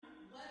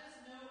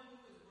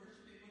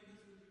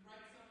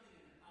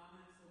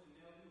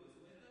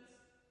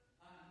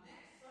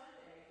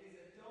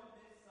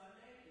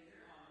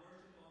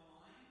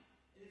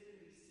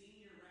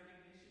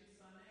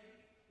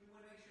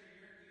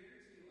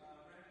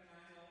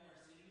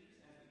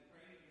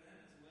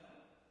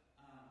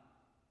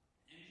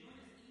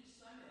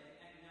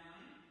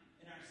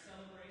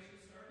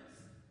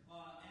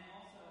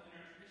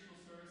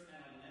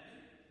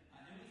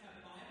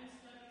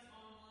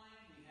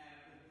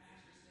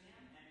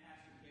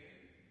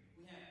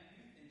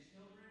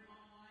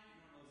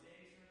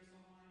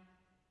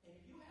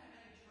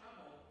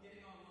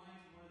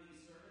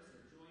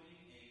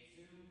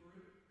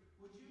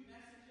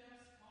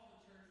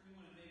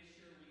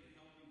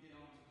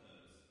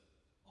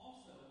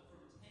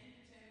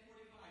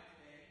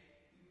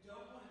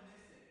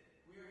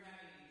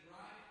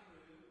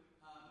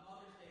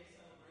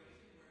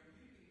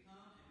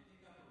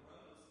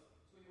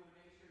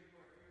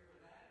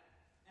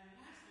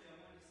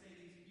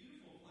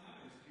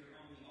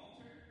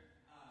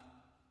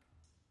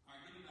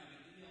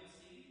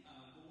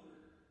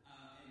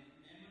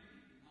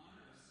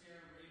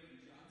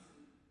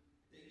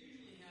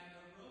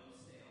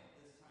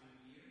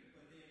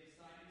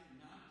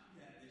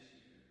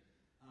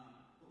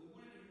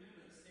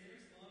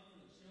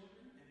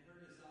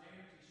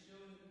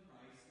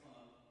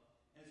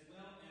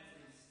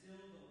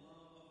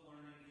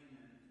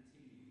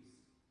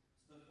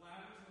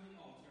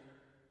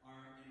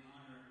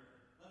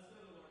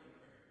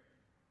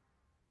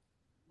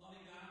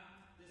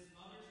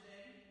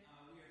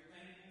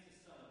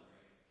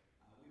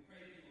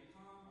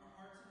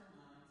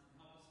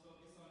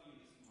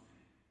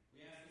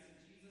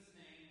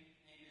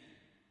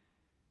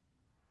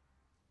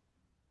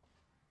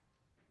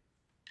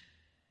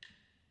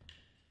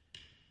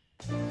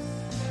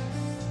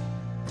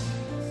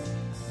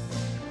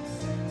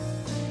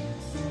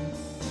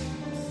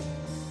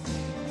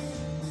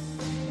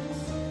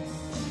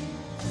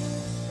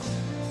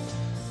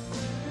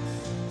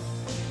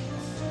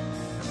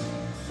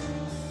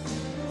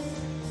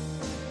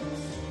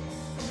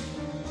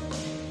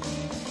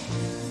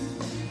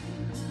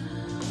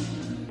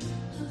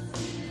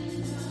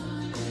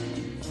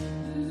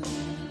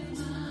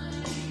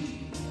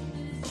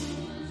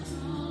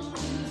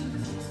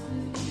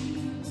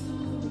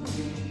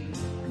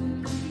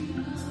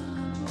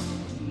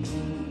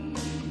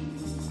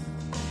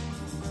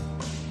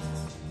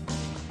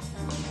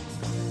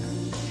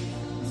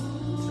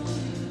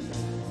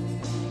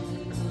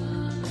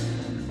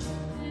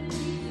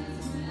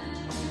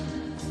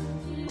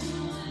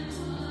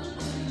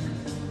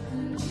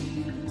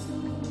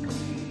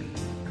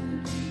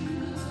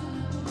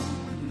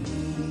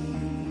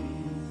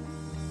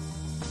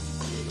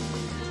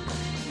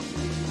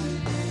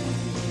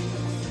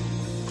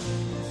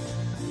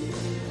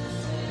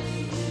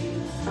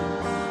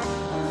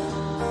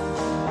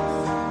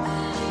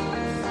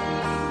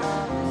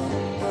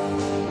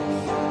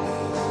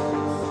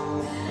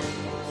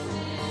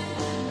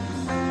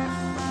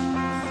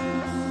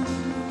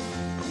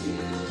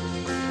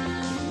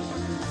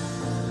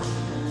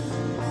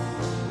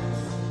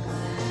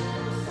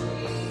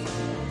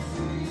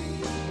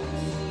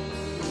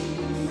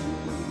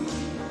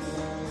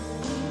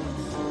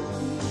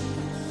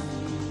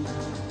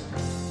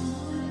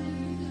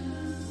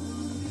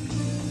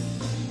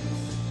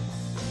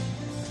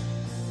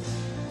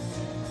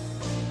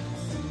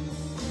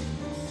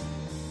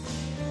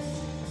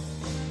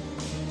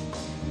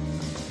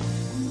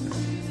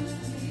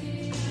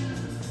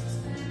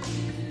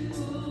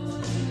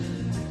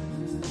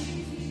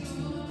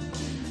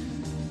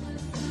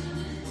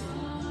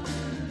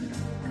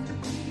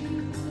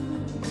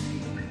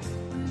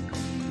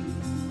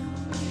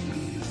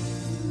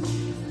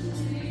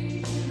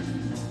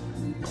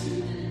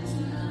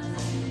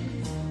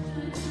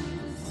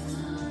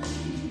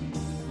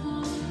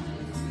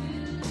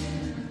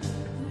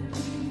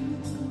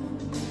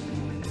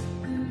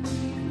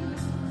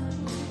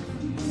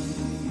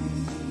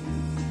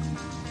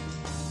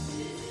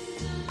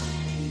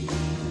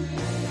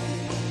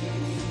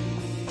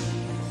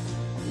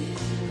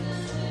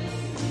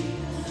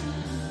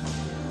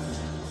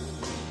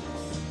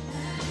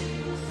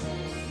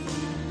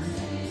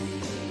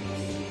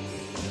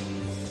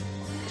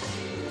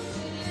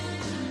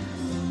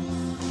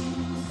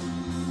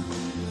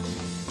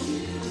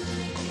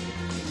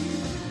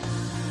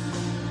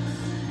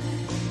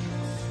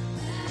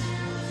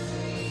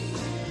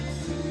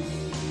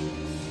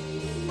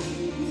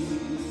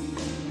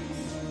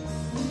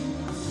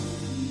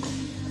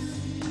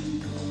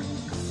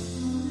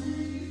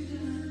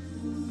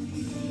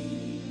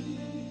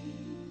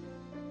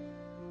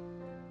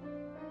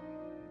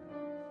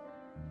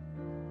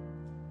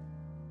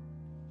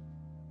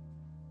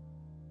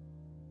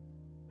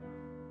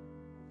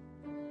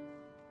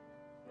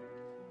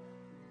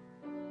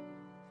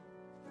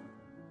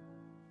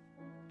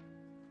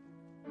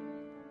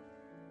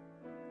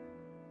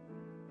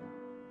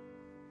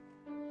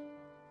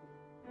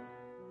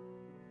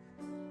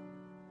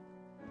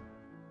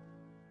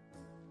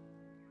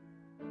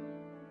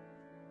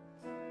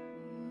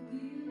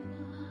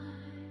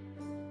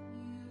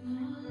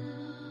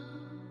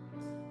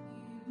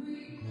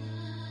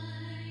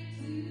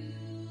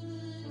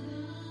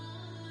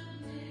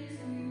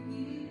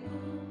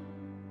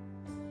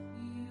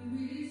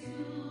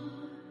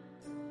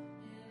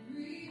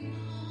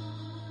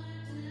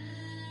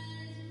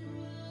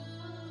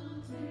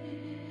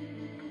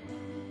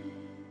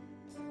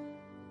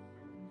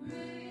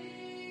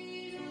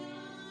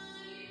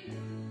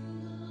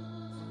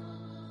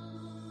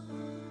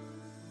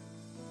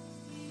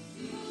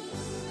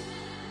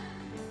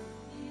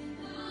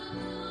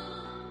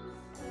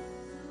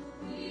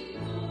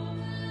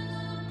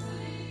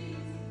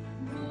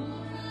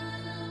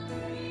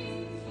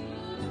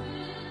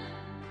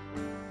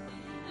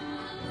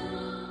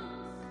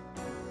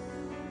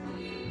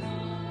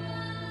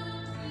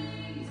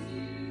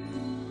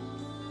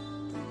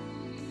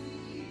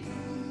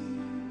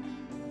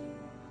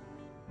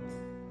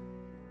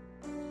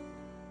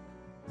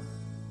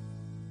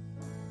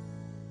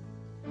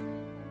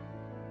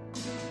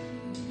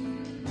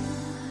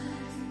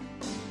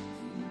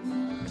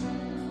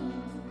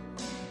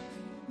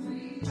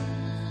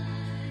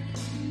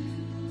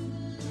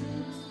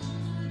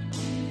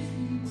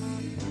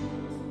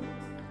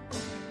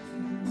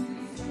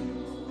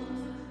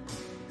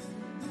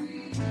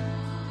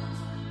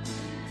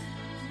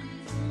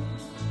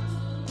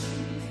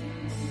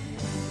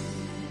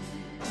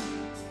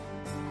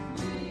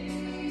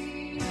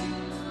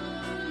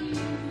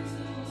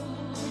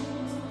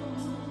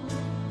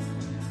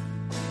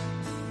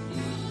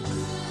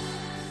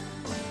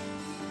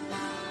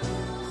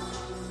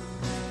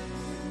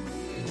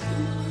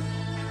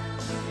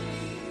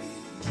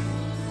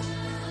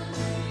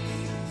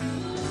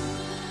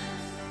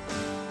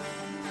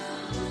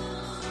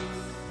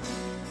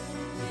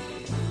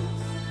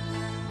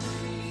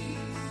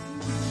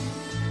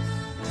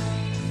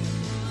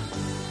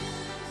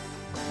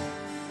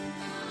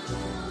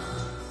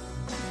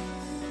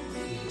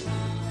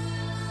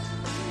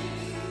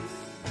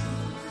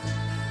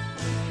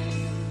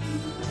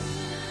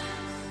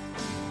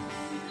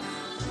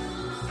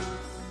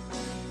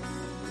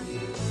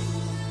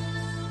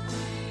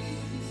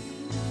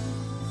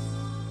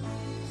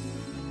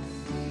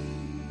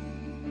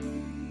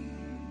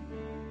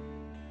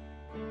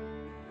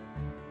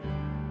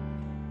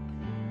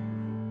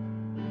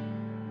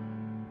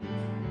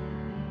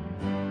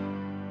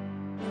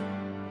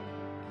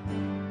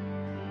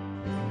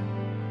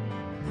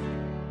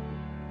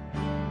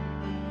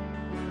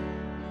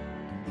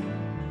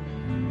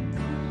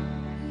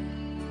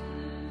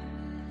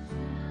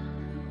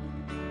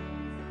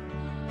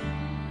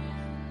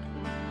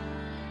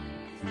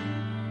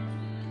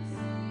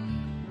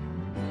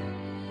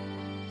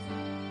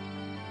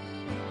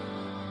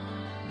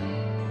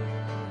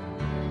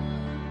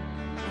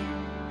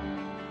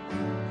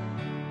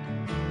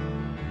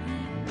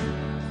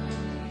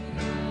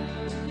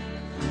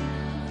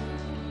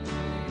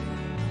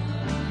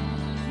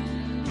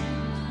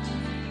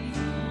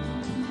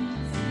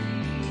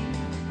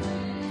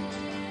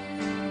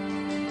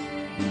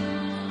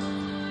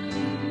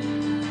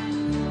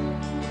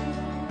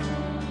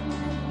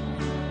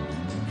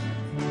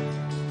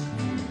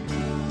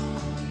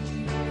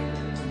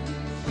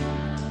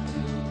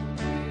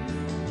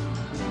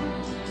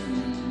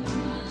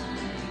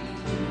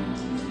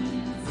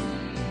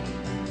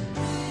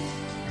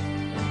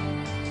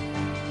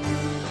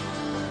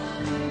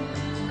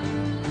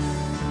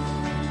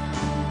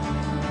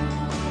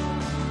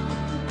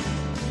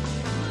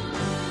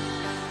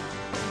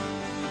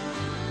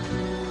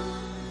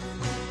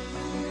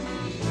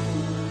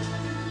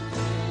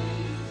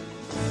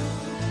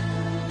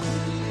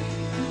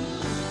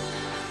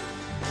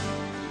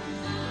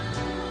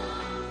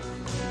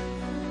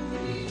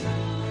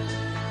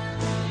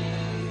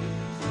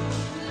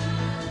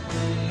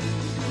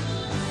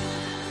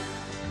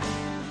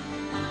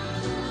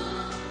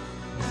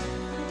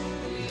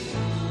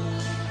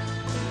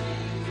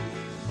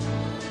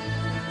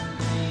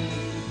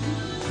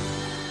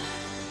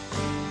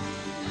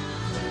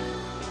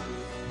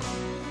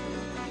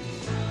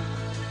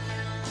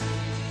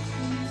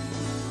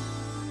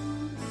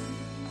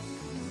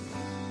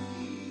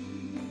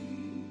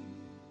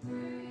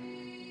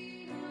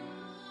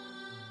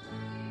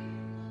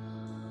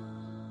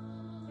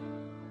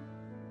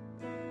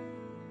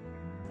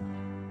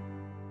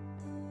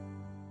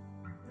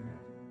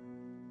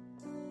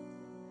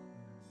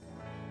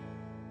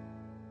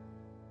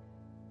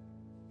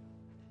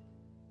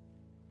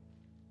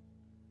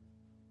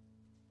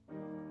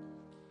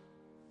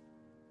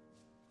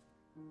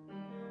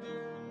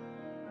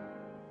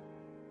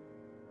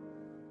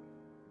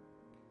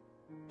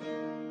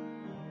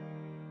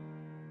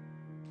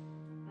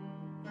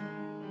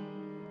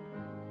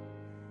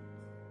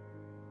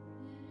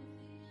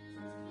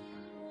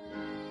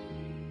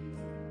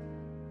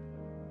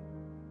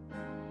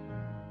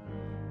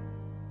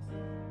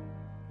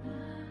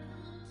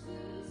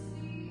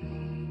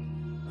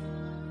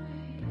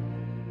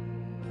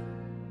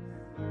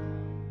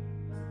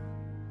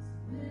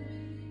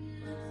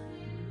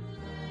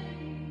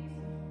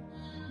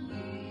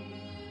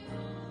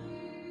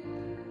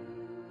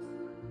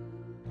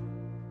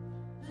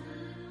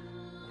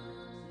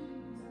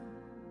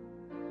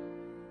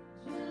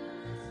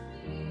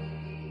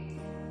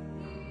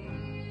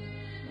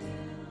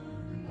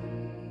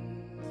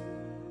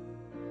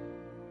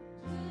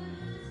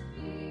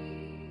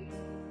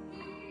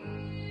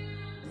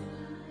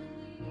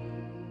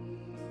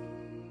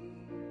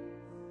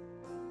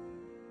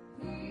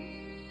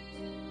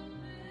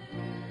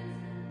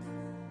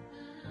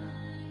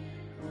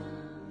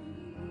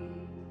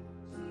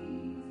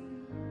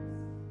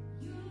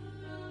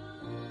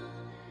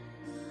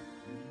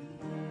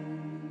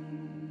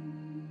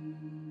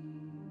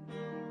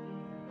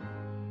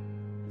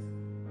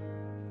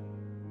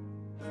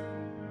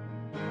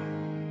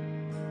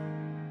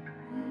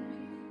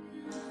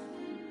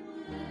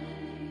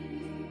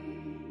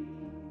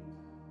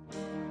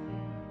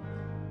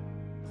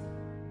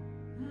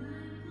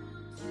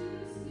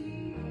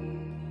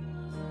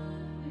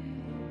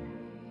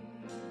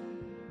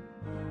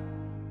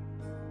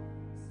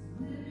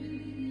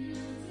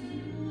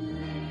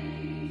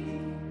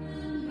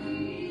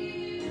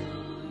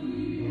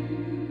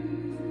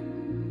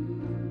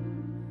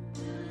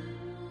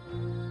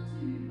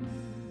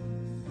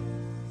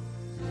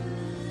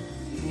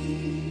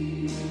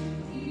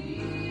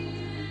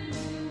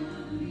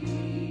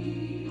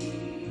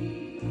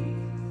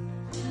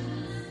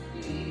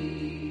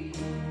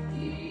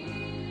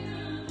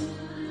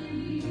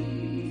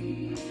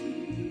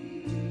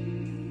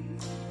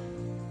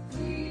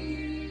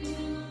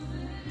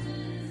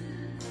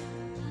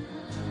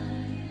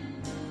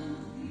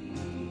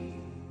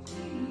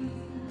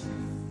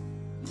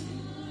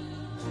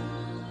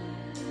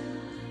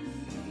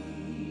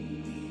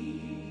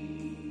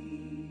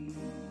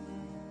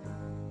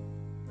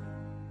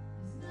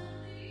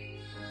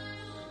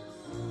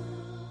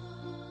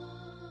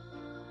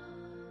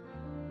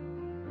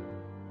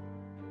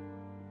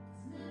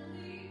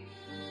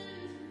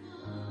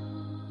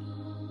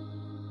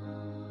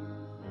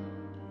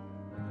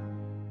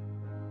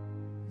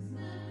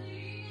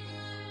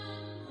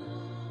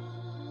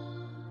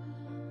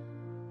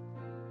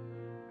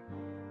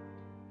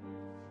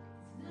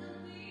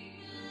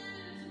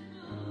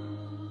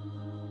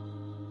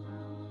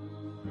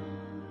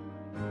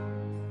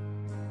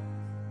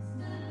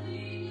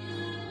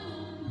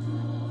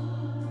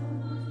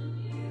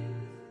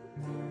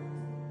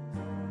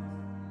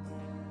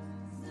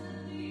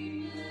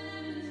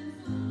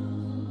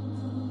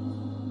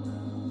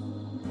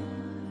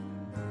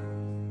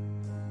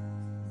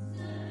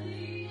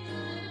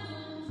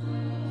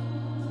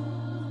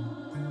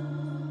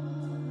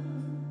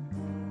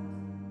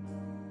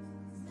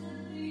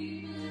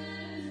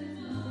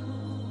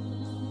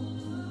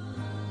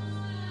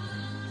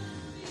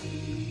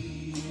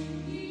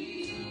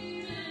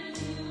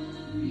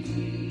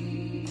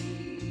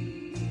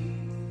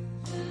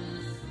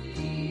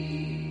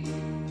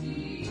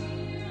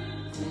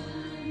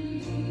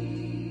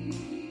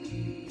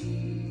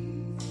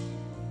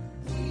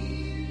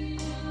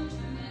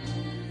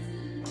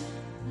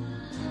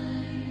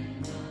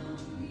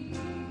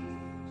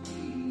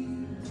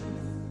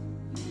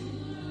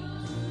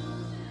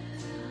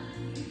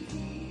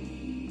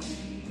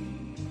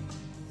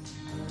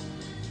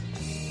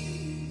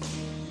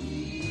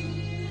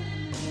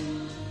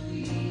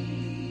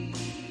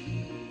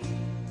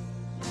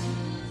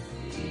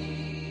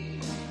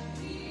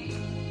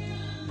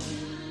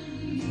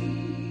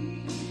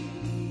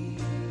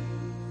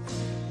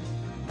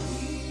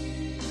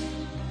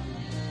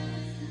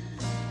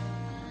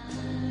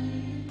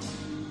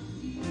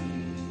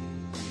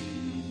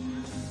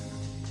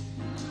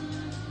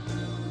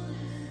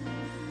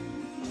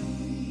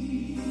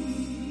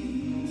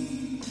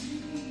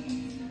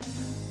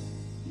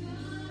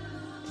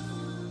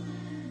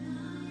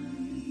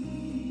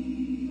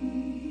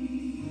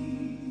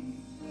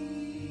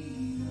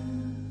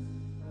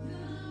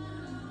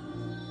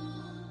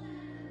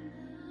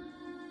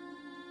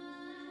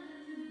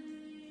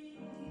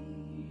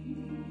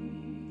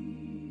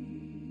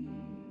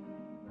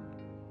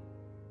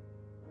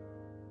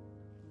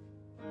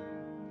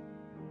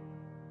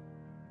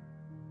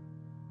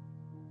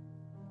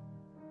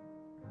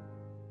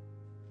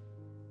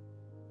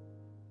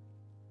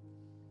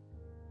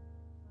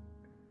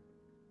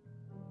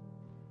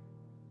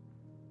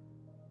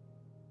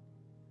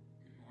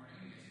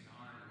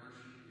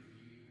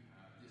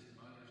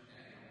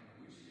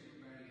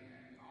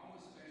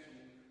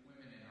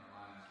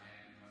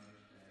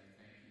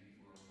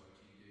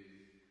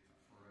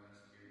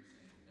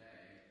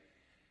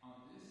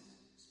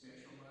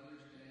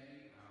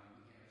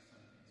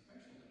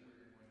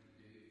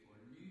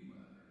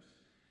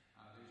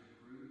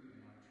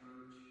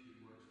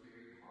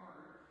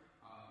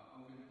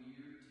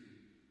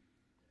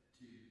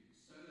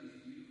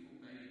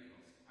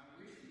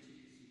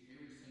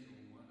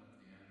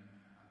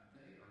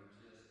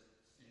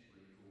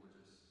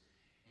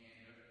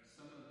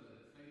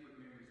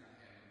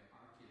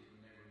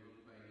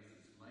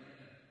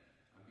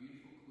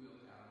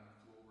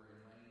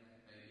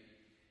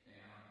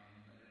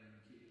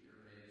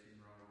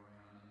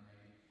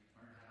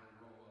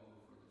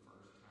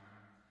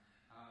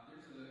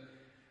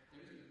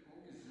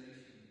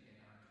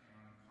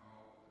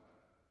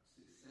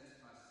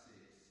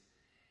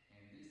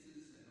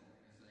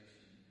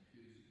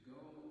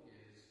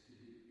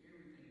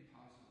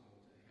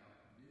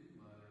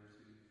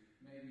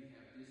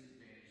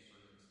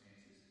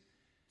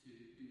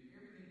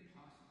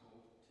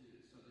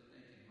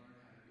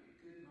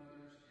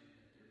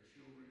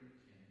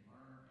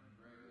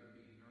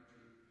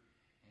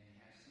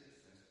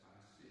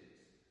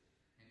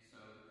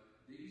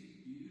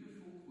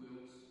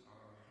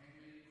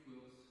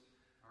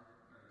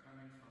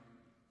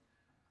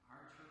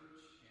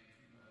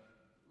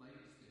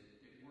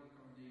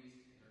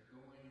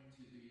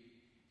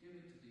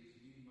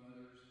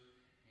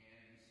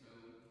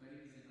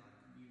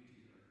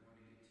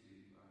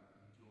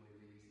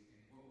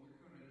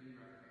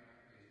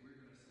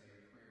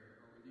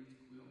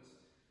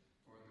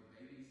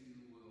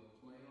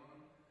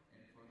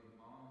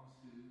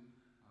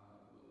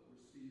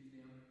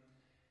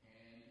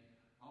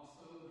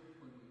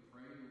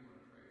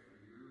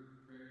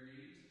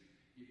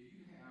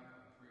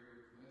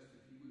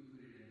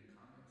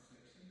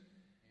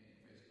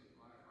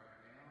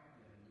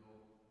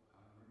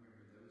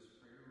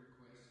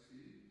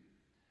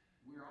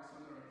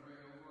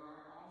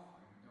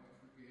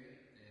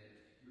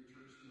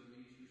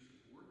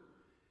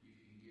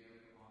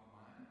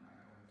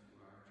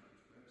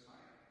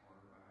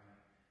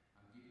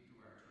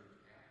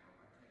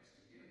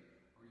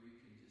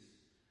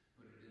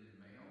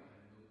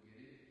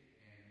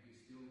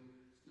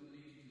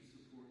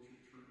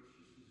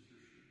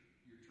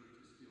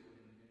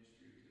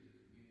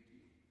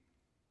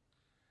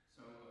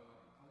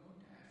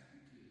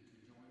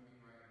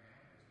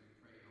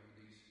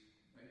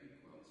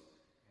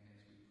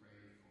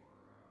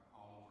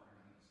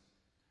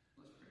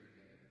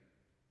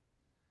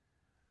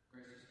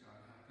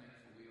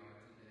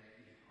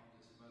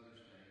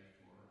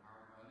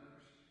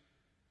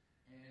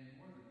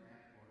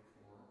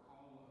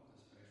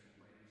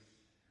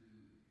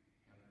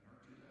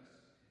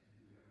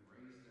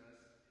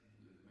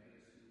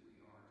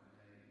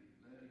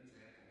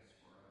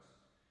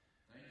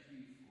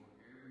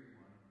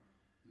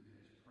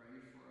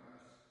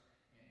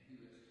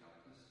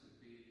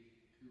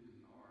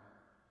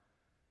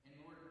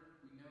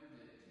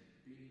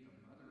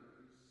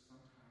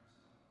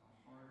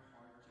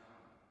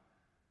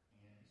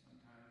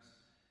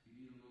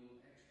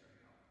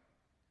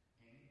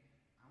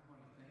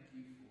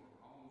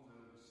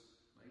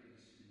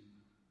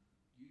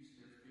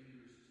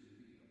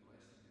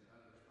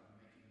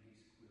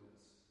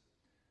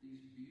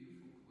these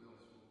beautiful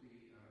quilts will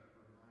be a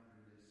reminder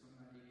that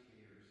somebody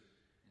cares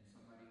and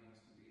somebody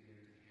wants to be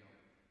there to help,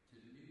 to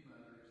new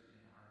mothers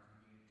in our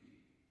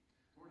community.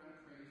 Lord,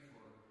 I pray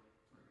for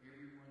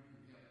everyone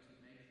who helped to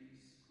make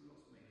these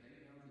quilts. May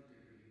they know that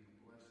they're being a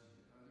blessing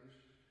to others.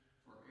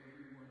 For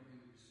everyone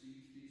who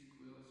receives these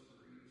quilts, for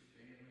each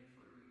family,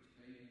 for each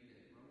baby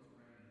that rolls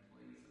around and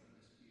plays on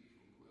this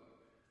beautiful quilt,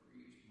 for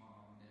each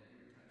mom that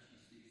every time she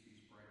sees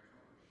these bright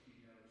colors, she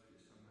knows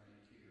that somebody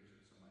cares and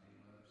somebody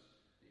loves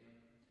them.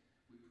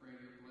 We pray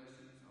your blessing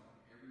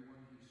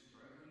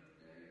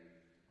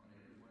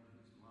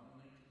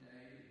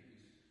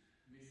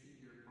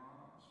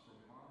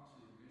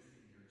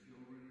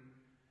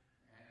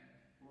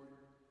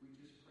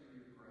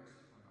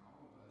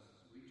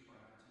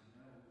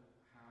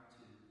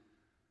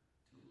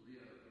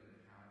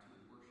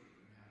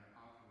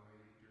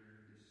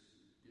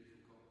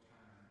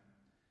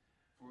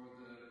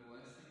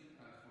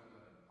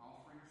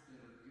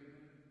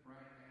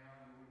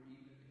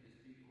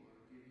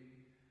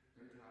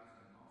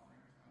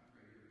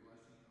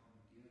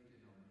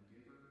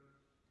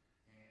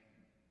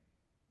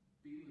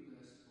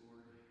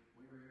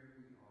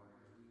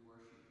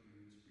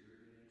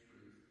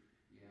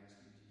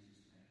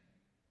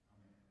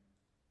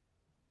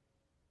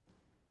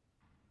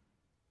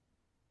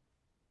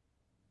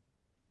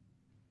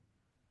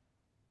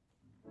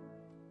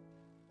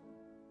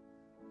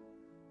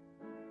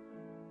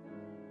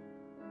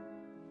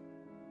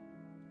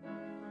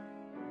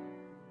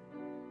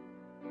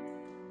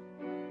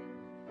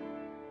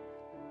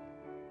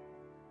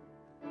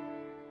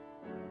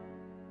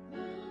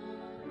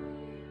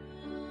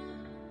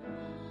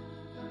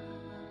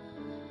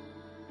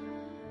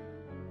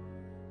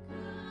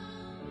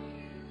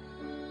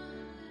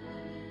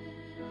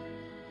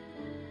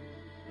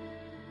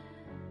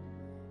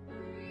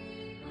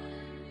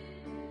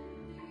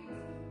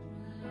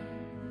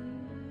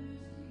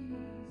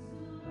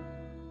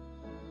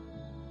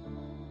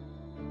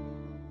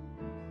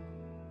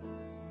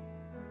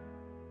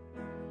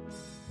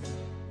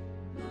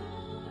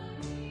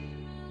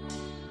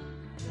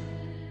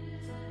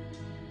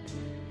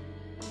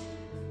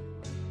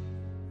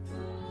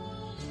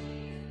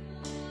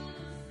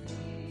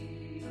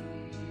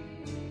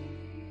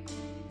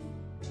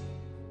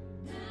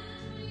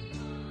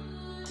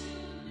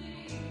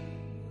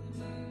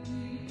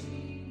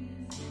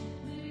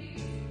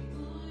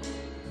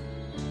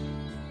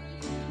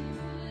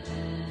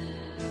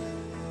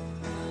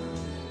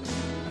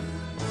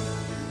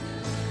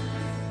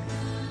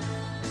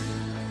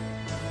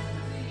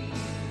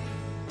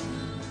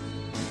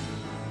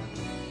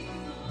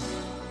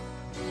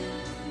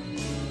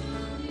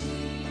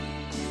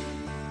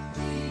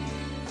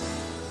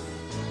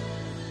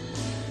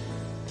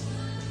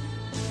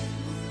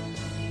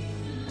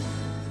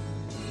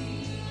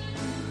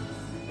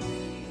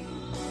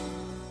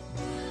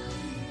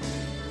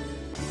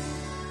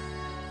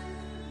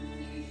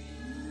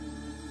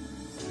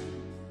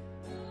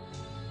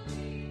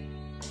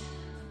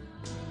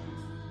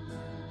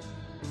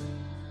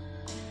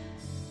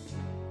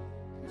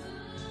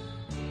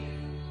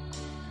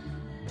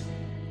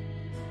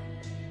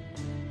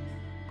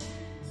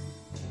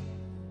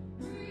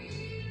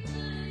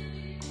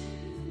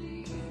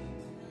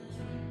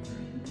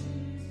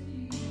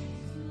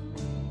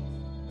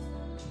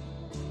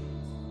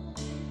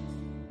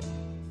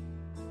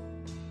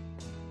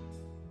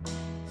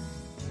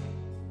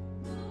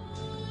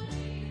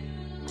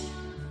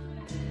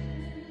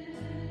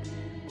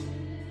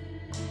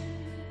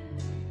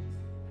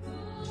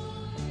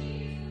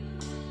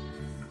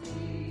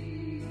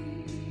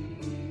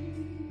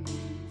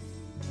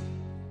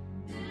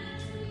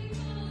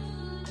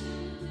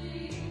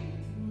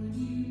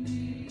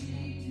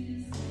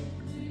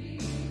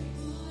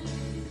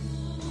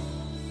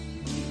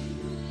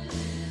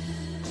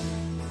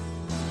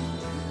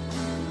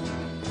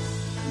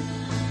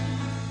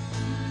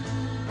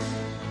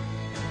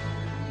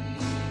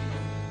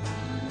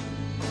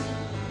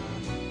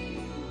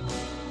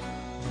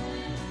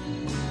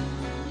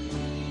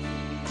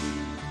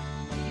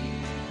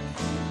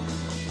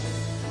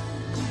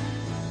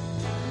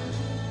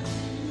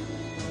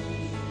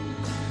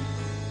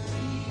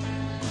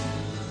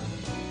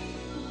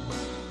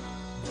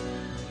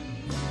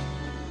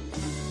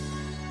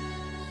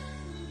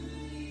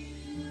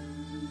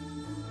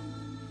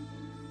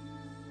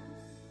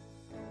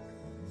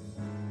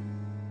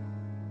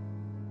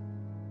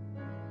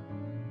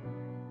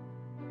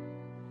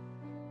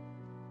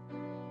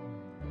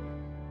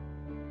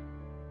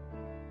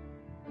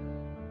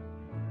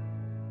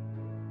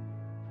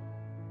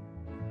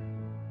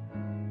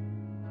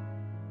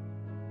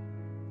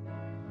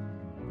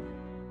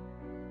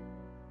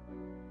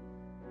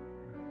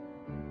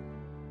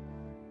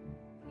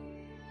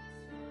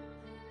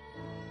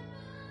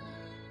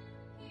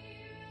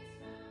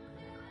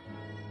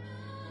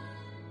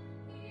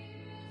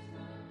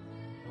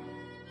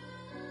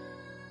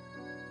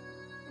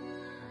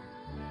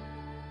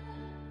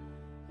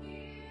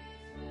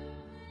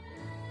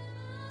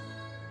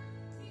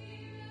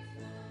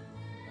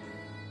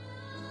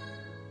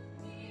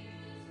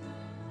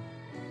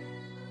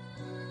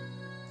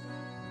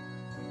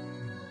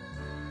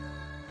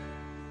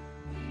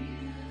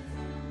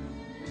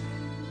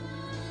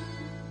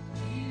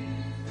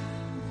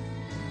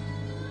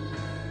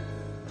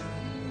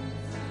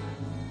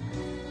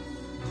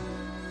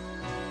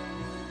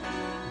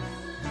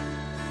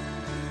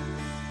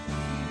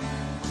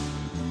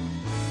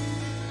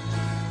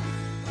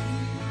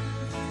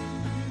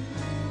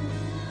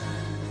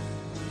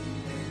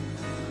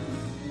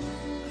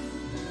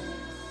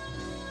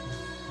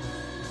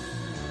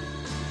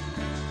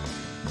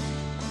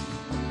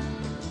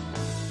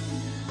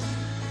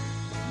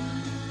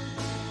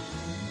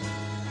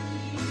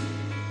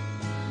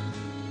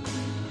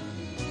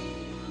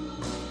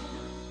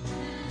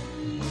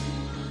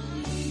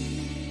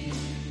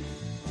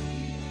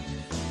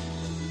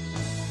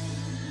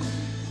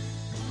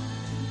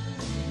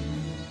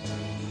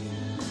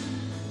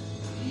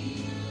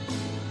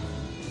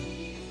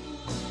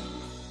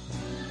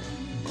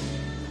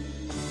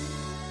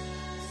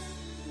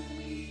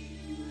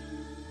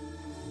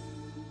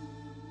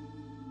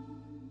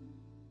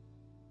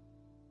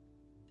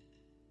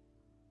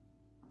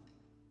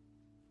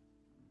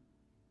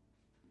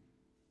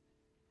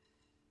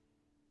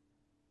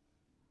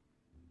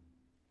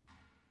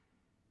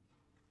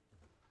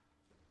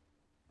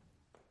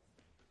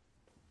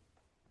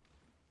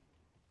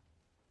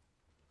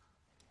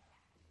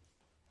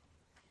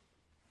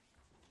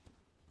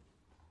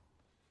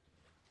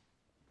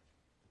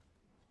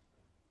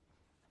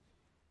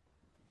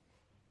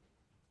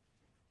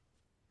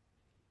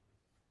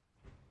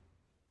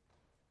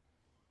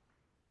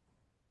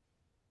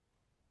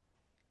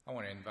I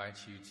want to invite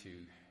you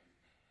to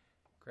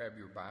grab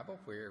your Bible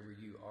wherever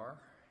you are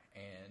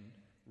and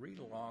read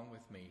along with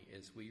me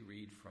as we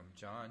read from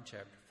John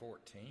chapter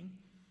 14,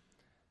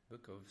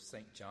 book of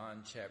St.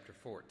 John chapter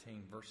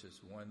 14,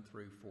 verses 1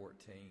 through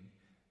 14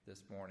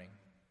 this morning,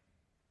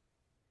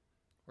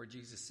 where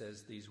Jesus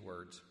says these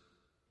words,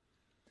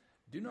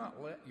 "Do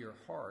not let your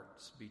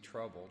hearts be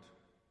troubled.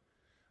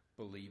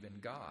 Believe in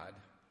God.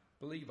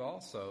 Believe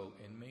also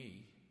in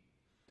me.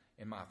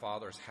 In my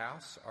Father's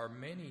house are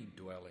many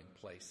dwelling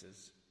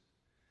places.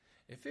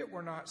 If it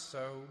were not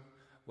so,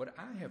 would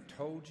I have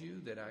told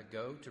you that I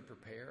go to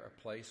prepare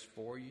a place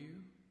for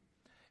you?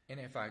 And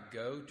if I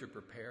go to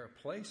prepare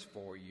a place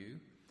for you,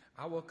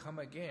 I will come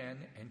again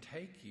and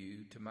take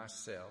you to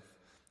myself,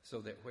 so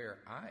that where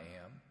I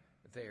am,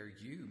 there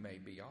you may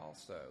be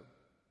also.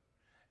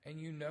 And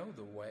you know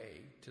the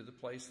way to the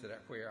place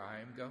where I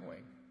am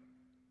going."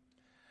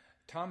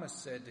 Thomas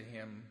said to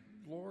him,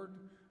 "Lord,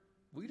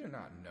 we do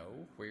not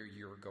know where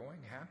you are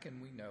going. How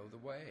can we know the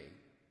way?"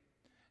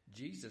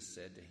 Jesus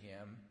said to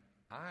him,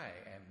 "I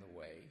am the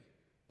way,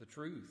 the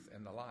truth,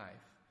 and the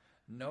life.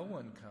 No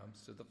one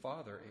comes to the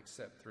Father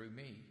except through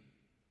me.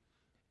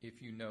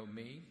 If you know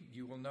me,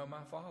 you will know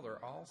my Father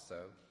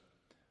also.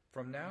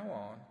 From now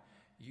on,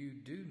 you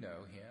do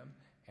know him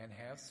and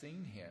have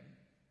seen him."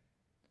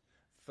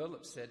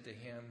 Philip said to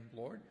him,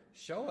 "Lord,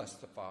 show us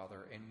the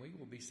Father, and we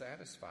will be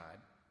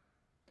satisfied."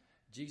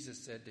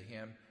 Jesus said to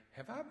him,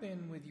 "Have I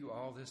been with you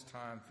all this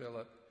time,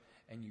 Philip,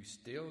 and you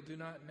still do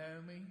not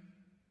know me?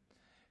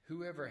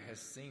 Whoever has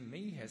seen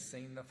me has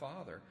seen the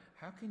Father.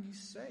 How can you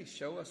say,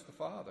 'Show us the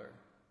Father'?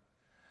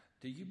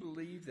 Do you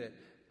believe that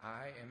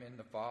I am in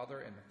the Father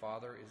and the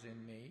Father is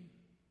in me?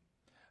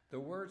 The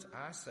words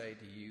I say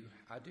to you,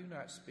 I do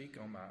not speak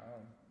on my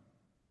own,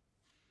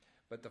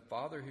 but the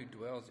Father who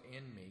dwells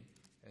in me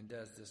and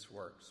does this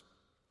works.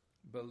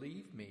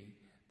 Believe me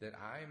that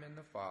I am in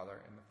the Father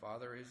and the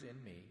Father is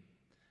in me.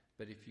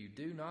 But if you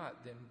do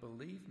not, then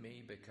believe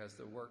me because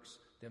the works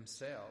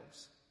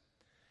themselves.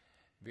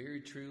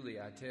 Very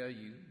truly, I tell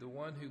you, the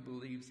one who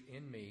believes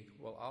in me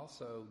will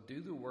also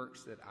do the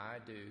works that I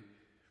do,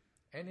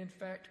 and in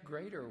fact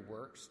greater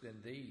works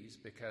than these,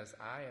 because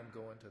I am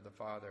going to the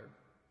Father.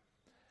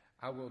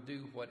 I will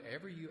do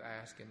whatever you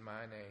ask in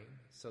my name,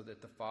 so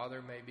that the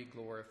Father may be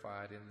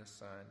glorified in the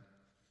Son.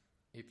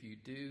 If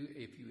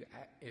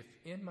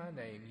in my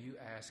name you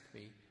ask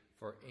me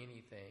for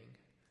anything,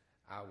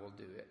 I will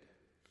do it."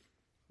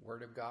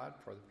 Word of God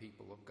for the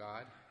people of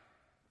God.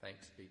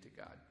 Thanks be to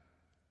God.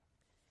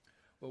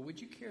 Well,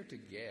 would you care to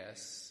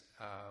guess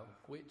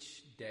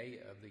which day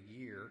of the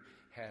year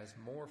has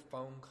more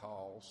phone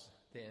calls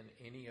than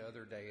any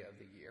other day of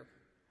the year?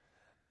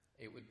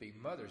 It would be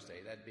Mother's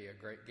Day. That'd be a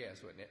great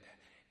guess, wouldn't it?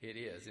 It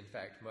is, in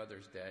fact,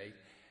 Mother's Day.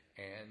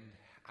 And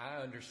I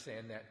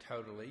understand that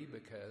totally,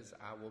 because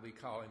I will be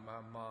calling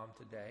my mom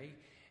today,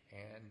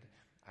 and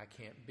I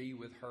can't be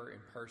with her in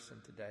person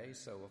today,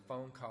 so a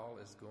phone call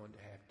is going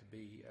to have to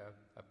be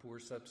a poor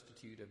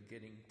substitute of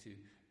getting to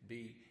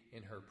be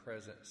in her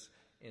presence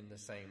in the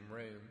same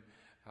room.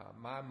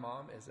 My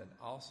mom is an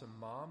awesome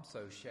mom,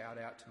 so shout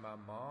out to my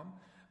mom.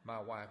 My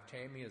wife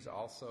Tammy is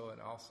also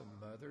an awesome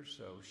mother,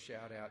 so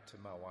shout out to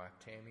my wife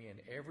Tammy and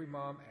every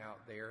mom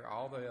out there,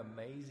 all the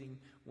amazing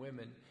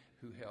women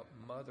who help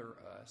mother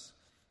us.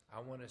 I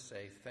want to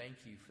say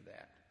thank you for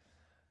that.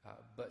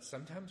 But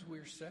sometimes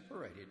we're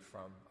separated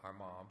from our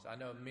moms. I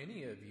know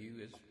many of you,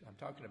 as I'm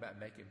talking about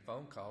making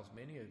phone calls,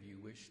 many of you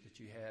wish that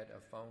you had a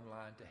phone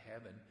line to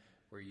heaven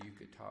where you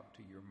could talk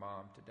to your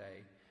mom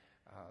today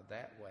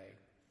that way.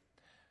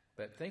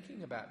 But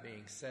thinking about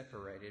being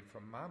separated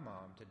from my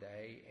mom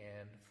today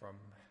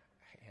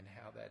and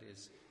how that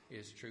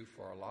is true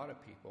for a lot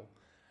of people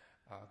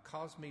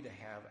caused me to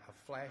have a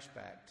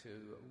flashback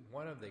to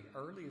one of the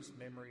earliest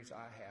memories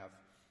I have.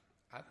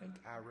 I think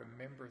I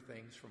remember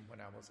things from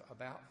when I was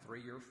about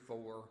 3 or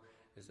 4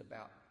 is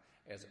about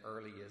as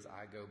early as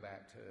I go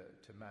back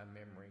to my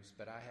memories.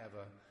 But I have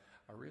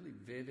a really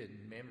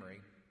vivid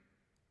memory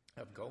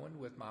of going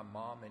with my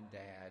mom and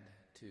dad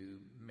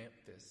to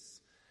Memphis,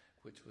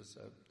 which was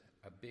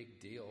a big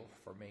deal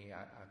for me.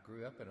 I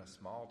grew up in a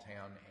small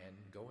town,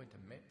 and going to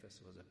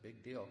Memphis was a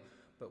big deal.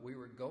 But we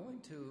were going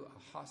to a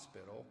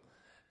hospital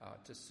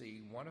to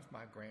see one of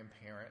my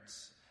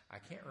grandparents. I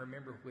can't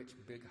remember which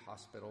big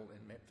hospital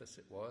in Memphis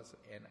it was,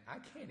 and I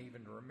can't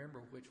even remember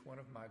which one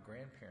of my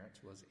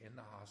grandparents was in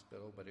the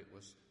hospital, but it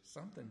was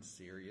something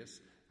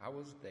serious. I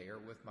was there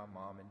with my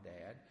mom and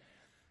dad,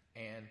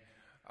 and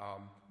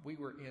we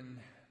were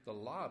in the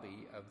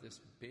lobby of this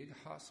big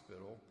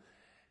hospital,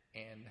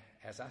 and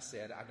as I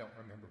said, I don't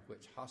remember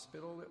which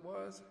hospital it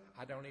was.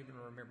 I don't even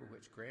remember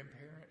which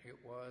grandparent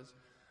it was,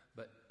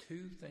 but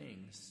 2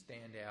 things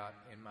stand out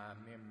in my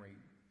memory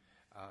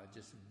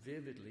just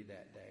vividly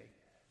that day.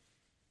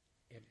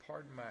 And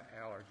pardon my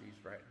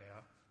allergies right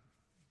now,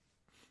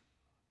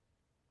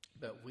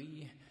 but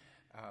we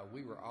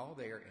were all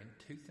there, and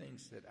 2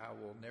 things that I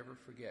will never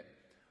forget.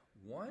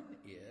 One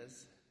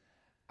is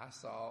I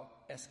saw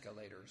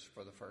escalators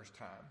for the first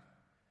time,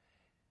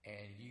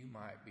 And you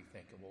might be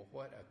thinking, well,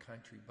 what a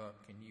country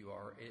bumpkin you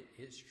are.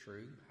 It's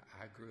true.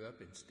 I grew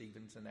up in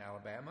Stevenson,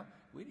 Alabama.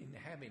 We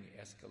didn't have any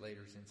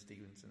escalators in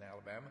Stevenson,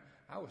 Alabama.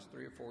 I was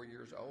 3 or 4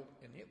 years old,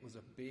 and it was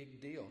a big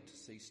deal to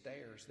see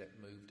stairs that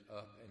moved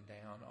up and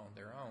down on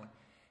their own.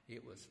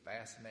 It was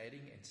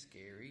fascinating and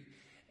scary.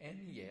 And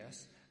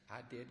yes, I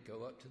did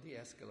go up to the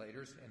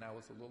escalators, and I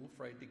was a little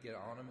afraid to get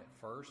on them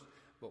at first.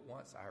 But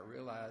once I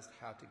realized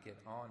how to get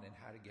on and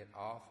how to get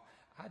off,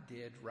 I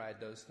did ride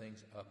those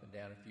things up and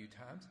down a few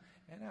times,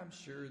 and I'm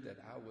sure that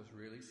I was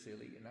really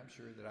silly, and I'm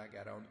sure that I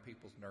got on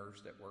people's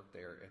nerves that worked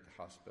there at the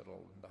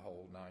hospital and the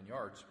whole 9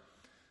 yards.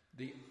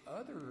 The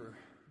other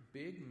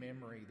big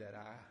memory that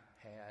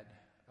I had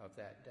of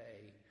that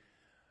day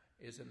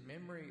is a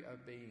memory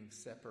of being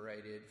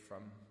separated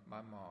from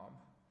my mom.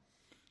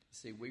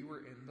 See, we were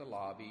in the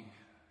lobby,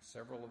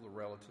 several of the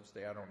relatives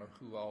there, I don't know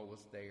who all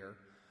was there,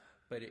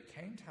 but it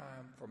came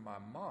time for my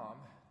mom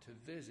to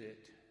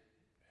visit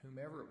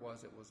whomever it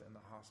was that was in the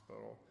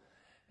hospital.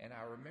 And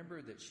I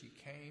remember that she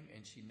came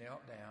and she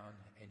knelt down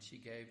and she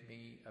gave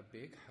me a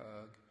big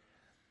hug,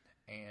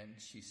 and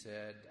she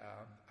said,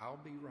 I'll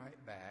be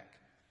right back.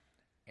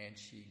 And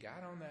she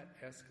got on that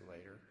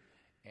escalator,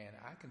 and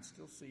I can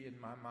still see in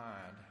my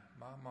mind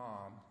my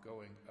mom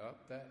going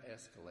up that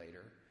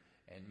escalator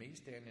and me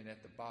standing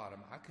at the bottom.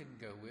 I couldn't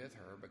go with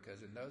her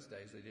because in those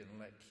days they didn't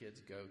let kids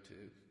go to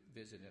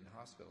visit in the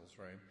hospital's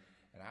room.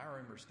 And I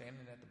remember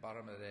standing at the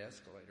bottom of the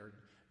escalator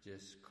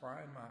just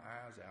crying my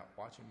eyes out,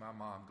 watching my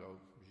mom go,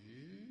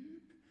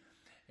 zoop.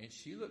 And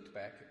she looked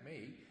back at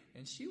me,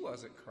 and she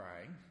wasn't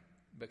crying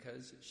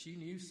because she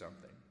knew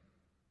something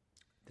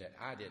that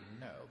I didn't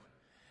know.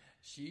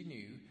 She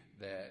knew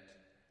that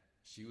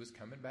she was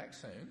coming back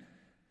soon,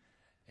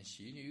 and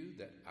she knew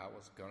that I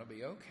was going to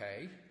be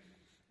okay,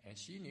 and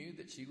she knew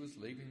that she was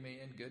leaving me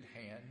in good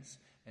hands,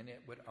 and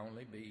it would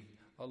only be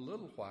a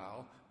little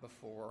while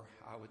before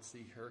I would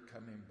see her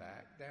coming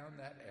back down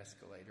that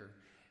escalator,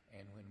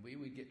 and when we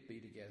would get to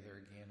be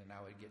together again, and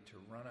I would get to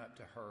run up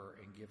to her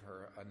and give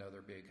her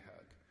another big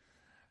hug.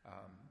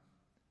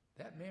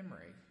 That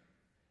memory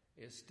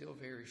is still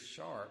very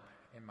sharp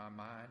in my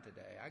mind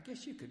today. I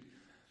guess you could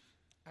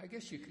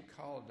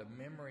call it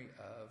a memory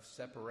of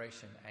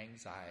separation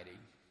anxiety.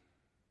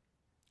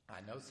 I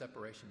know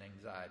separation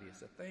anxiety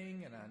is a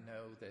thing, and I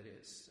know that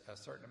it's a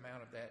certain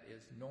amount of that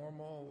is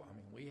normal. I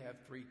mean, we have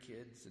 3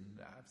 kids, and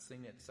I've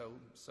seen it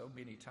so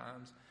many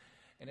times.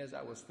 And as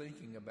I was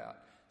thinking about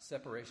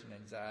separation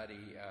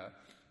anxiety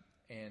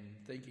and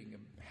thinking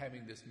of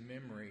having this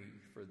memory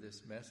for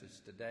this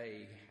message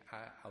today,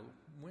 I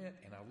went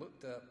and I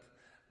looked up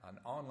an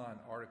online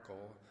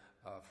article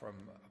from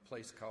a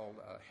place called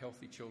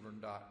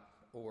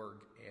healthychildren.org,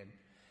 and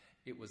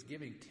it was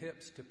giving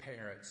tips to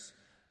parents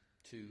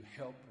to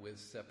help with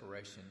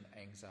separation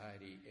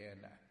anxiety.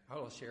 And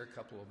I'll share a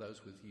couple of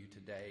those with you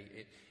today.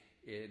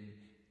 And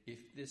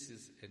if this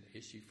is an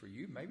issue for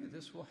you, maybe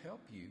this will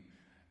help you.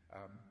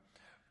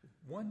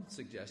 One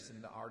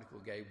suggestion the article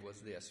gave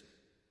was this: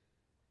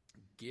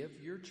 give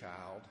your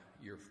child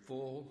your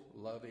full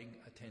loving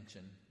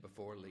attention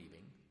before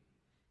leaving.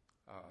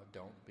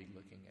 Don't be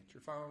looking at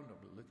your phone,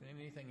 don't be looking at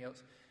anything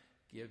else.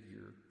 Give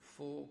your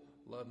full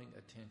loving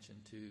attention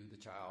to the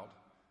child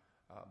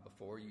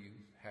before you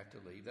have to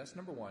leave. That's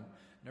number 1.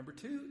 Number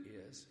 2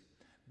 is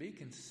be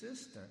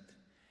consistent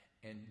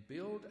and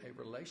build a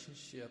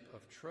relationship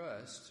of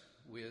trust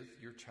with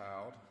your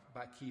child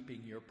by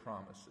keeping your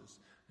promises.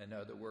 In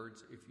other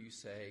words, if you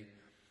say,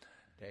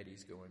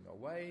 Daddy's going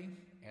away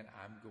and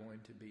I'm going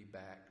to be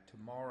back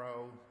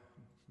tomorrow,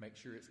 make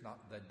sure it's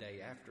not the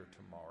day after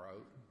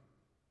tomorrow.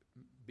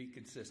 Be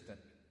consistent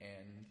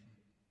and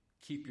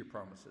keep your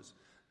promises.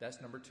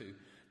 That's number 2.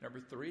 Number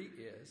 3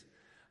 is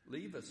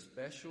leave a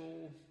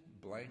special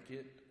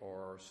blanket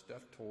or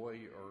stuffed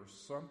toy or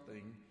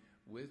something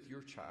with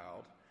your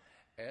child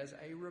as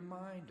a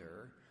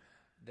reminder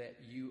that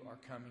you are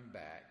coming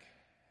back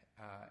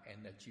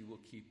and that you will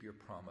keep your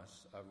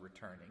promise of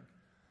returning.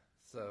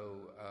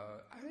 So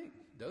I think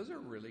those are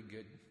really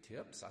good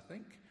tips. I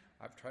think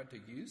I've tried to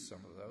use some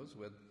of those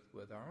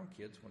with our own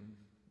kids when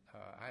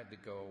I had to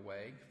go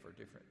away for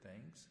different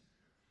things.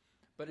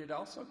 But it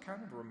also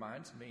kind of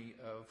reminds me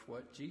of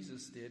what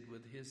Jesus did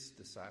with his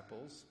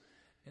disciples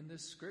in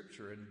this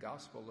scripture in the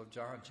Gospel of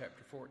John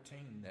chapter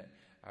 14 that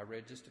I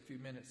read just a few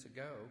minutes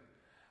ago.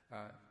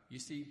 You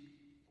see,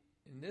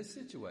 in this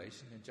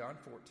situation in John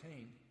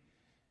 14,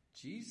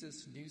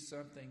 Jesus knew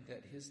something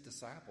that his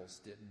disciples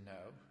didn't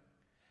know.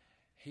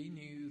 He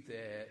knew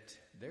that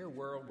their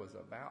world was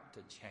about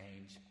to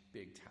change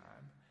big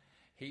time.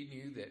 He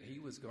knew that he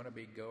was going to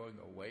be going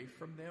away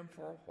from them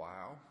for a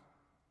while,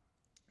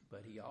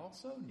 but he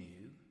also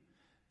knew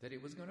that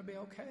it was going to be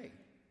okay.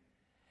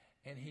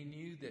 And he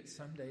knew that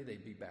someday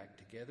they'd be back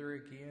together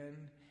again.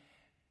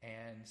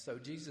 And so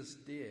Jesus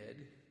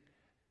did,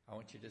 I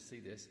want you to see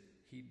this,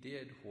 he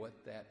did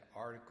what that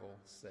article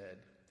said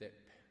that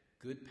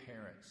good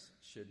parents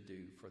should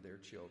do for their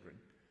children.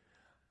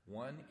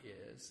 One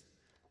is,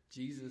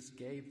 Jesus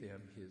gave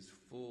them his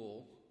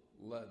full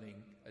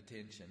loving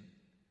attention.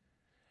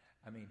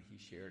 I mean, he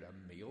shared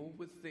a meal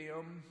with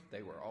them.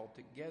 They were all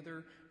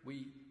together.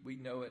 We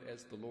know it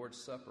as the Lord's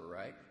Supper,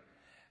 right?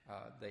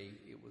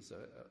 It was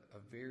a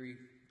very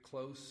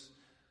close,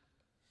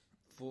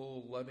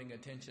 full, loving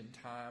attention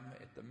time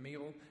at the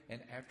meal.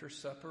 And after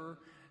supper,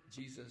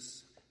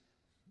 Jesus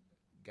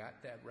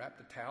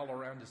wrapped a towel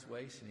around his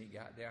waist, and he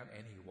got down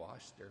and he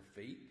washed their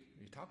feet.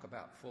 You talk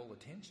about full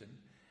attention.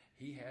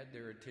 He had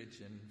their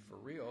attention for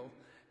real,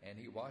 and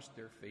he washed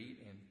their feet,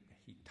 and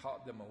he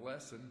taught them a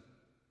lesson.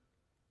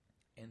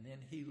 And then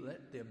he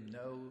let them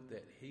know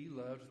that he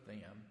loved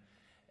them,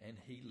 and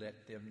he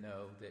let them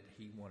know that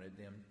he wanted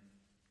them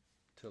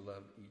to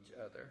love each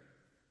other.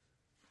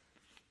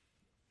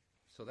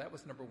 So that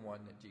was number one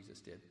that Jesus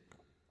did.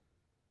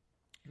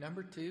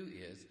 Number two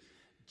is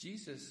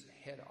Jesus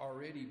had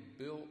already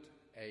built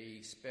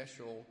a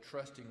special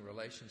trusting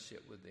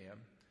relationship with them,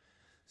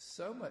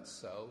 so much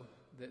so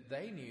that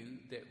they knew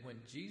that when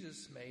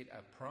Jesus made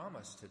a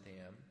promise to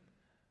them,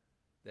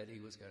 that he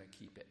was going to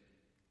keep it.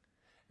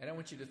 And I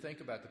want you to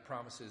think about the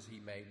promises he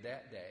made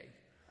that day.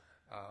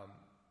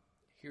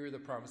 Here are the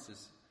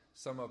promises.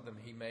 Some of them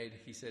he made.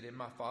 He said, "In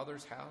my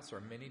Father's house are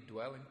many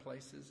dwelling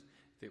places.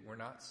 If it were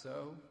not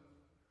so,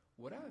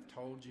 would I have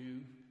told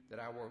you that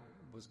I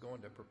was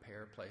going to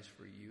prepare a place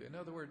for you?" In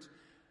other words,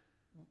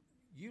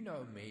 you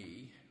know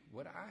me.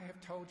 Would I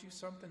have told you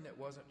something that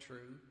wasn't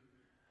true?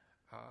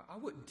 I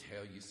wouldn't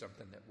tell you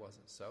something that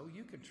wasn't so.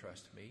 You can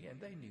trust me, and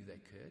they knew they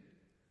could.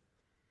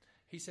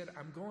 He said,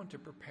 "I'm going to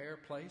prepare a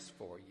place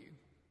for you.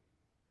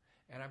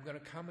 And I'm going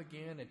to come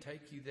again and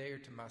take you there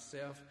to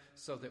myself,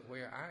 so that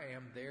where I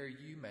am, there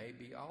you may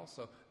be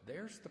also."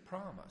 There's the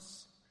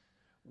promise.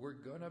 We're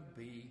going to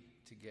be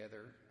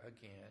together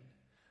again.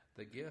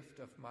 The gift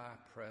of my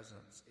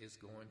presence is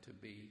going to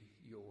be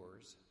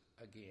yours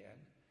again.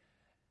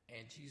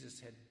 And Jesus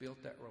had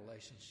built that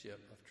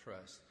relationship of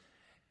trust.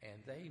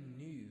 And they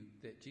knew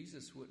that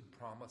Jesus wouldn't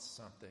promise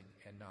something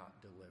and not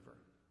deliver.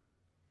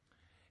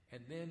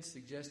 And then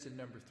suggestion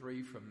number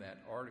 3 from that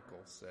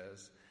article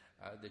says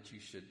that you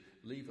should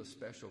leave a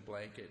special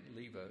blanket,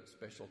 leave a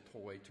special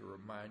toy to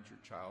remind your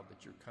child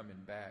that you're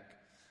coming back.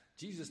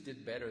 Jesus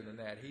did better than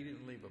that. He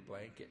didn't leave a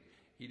blanket.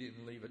 He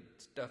didn't leave a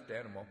stuffed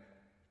animal.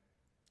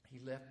 He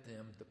left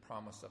them the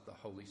promise of the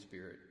Holy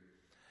Spirit.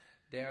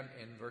 Down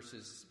in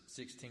verses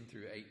 16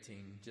 through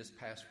 18, just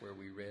past where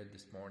we read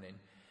this morning,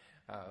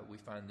 we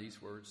find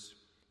these words.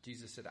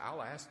 Jesus said,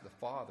 "I'll ask the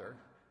Father,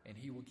 and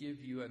he will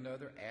give you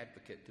another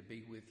advocate to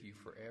be with you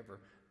forever.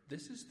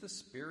 This is the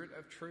Spirit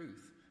of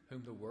truth,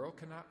 whom the world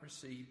cannot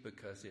receive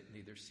because it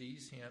neither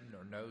sees him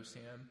nor knows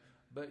him.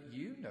 But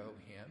you know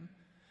him,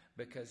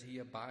 because he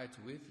abides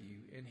with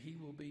you, and he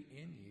will be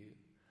in you.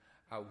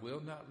 I will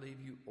not leave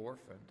you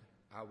orphaned.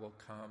 I will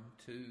come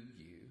to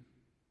you."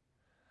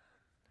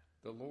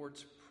 The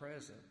Lord's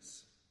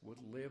presence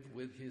would live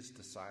with his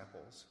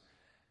disciples,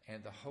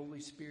 and the Holy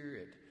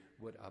Spirit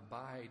would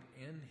abide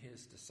in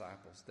his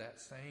disciples. That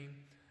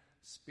same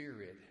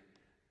Spirit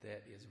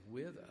that is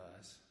with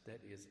us,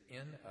 that is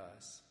in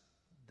us,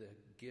 the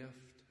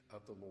gift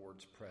of the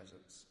Lord's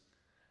presence.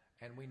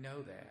 And we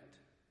know that.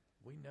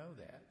 We know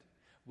that.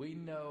 We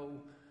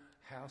know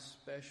how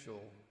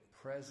special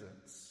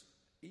presence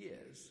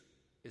is,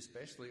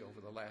 especially over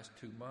the last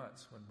 2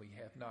 months when we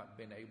have not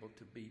been able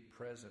to be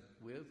present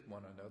with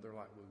one another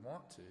like we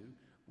want to.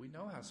 We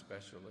know how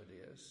special it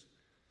is.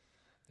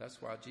 That's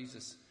why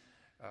Jesus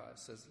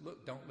says,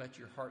 "Look, don't let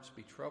your hearts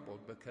be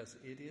troubled," because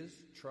it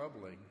is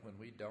troubling when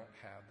we don't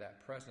have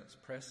that presence.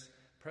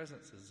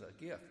 Presence is a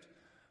gift.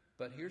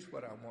 But here's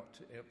what I want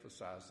to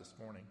emphasize this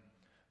morning.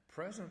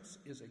 Presence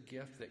is a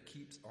gift that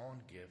keeps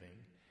on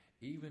giving,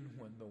 even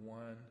when the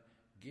one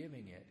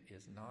giving it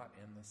is not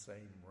in the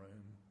same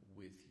room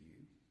with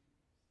you.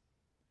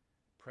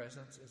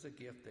 Presence is a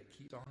gift that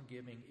keeps on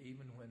giving,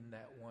 even when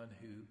that one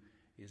who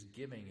is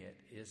giving it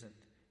isn't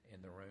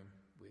in the room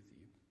with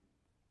you.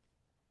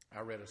 I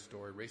read a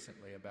story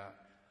recently about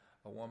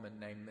a woman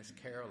named Miss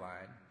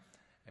Caroline.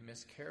 And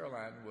Miss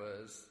Caroline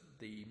was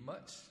the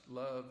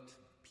much-loved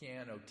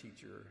piano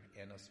teacher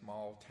in a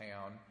small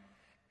town.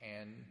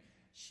 And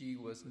she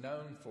was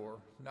known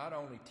for not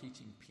only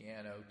teaching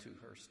piano to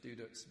her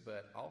students,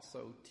 but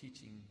also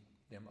teaching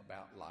them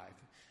about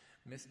life.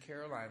 Miss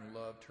Caroline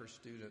loved her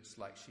students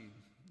like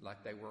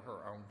they were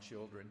her own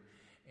children.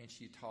 And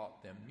she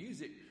taught them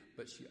music,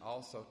 but she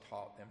also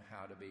taught them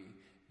how to be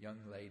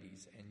young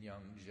ladies and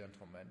young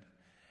gentlemen.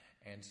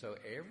 And so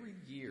every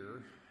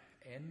year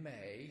in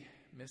May,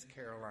 Miss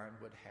Caroline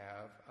would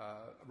have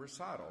a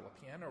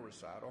piano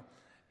recital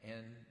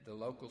in the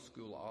local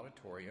school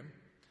auditorium.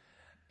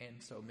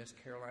 And so Miss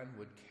Caroline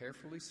would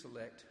carefully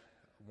select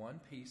one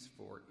piece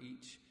for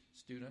each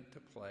student to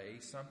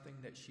play,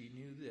 something that she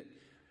knew that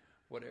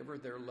whatever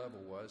their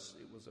level was,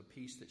 it was a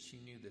piece that she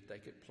knew that they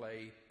could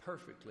play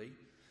perfectly.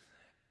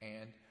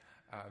 And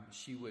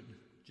she would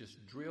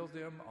just drill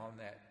them on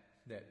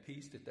that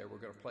piece that they were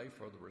going to play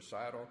for the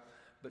recital,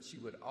 but she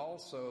would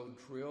also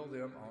drill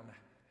them on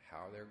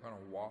how they're going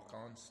to walk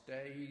on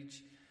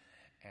stage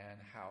and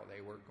how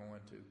they were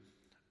going to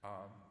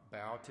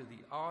bow to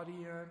the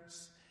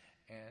audience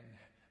and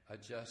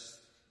adjust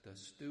the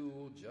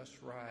stool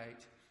just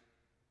right,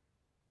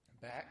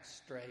 back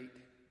straight,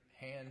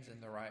 hands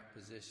in the right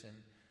position,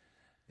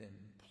 then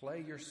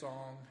play your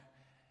song,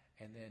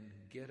 and then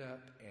get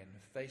up and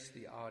face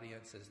the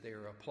audience as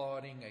they're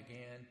applauding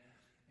again,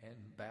 and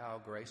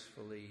bow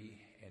gracefully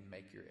and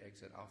make your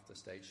exit off the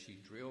stage. She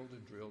drilled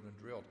and drilled and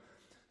drilled.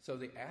 So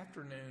the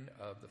afternoon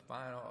of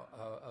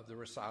the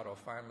recital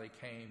finally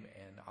came,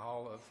 and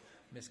all of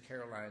Miss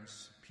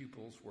Caroline's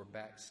pupils were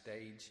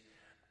backstage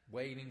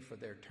waiting for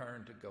their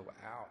turn to go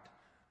out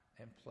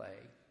and play.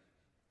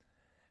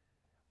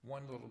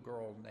 One little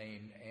girl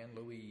named Anne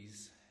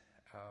Louise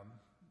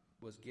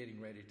was getting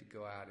ready to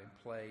go out and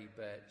play,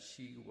 but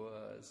she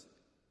was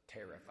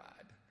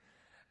terrified.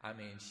 I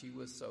mean, she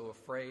was so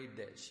afraid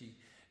that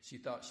she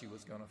thought she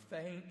was going to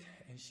faint,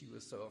 and she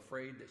was so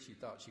afraid that she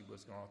thought she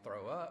was going to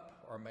throw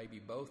up, or maybe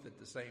both at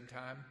the same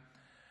time.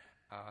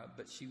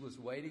 But she was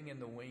waiting in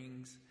the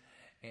wings,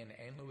 and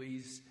Anne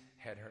Louise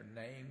had her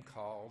name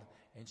called,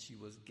 and she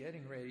was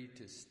getting ready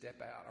to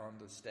step out on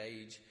the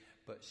stage,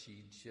 but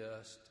she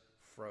just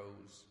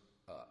froze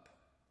up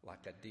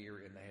like a deer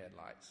in the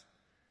headlights.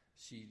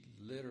 She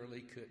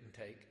literally couldn't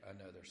take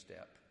another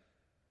step.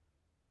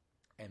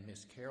 And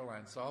Miss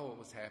Caroline saw what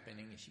was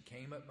happening, and she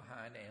came up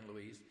behind Anne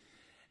Louise,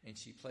 and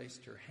she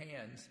placed her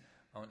hands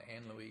on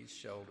Anne Louise's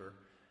shoulder,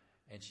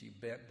 and she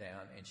bent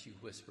down, and she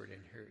whispered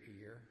in her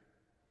ear.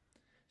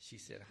 She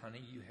said,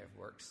 "Honey, you have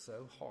worked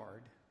so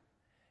hard,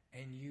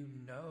 and you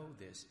know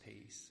this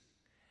piece,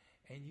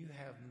 and you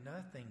have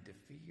nothing to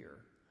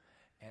fear.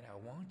 And I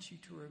want you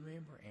to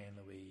remember, Anne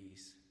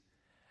Louise,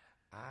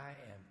 I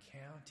am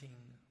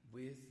counting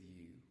with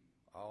you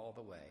all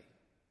the way."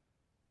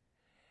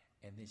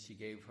 And then she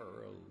gave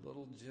her a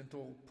little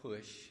gentle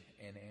push,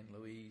 and Anne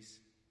Louise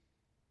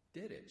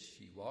did it.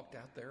 She walked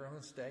out there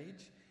on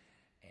stage,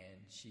 and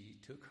she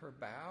took her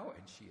bow,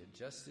 and she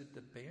adjusted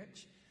the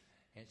bench,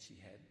 and she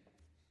had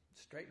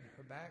straightened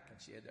her back,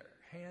 and she had her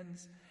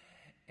hands.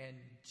 And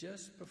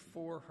just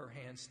before her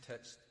hands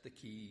touched the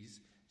keys,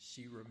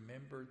 she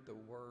remembered the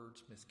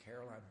words Miss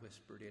Caroline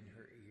whispered in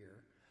her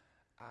ear,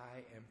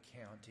 "I am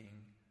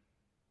counting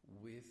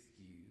with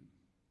you."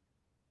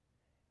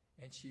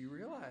 And she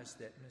realized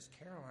that Miss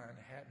Caroline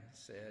hadn't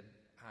said,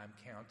 "I'm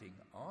counting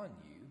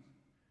on you."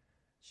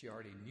 She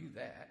already knew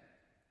that.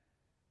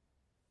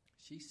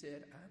 She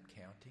said, "I'm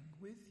counting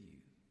with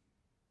you."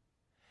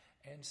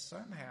 And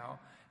somehow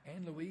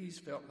Anne Louise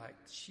felt like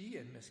she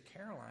and Miss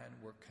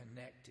Caroline were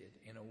connected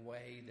in a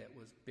way that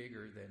was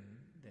bigger than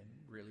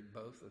really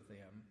both of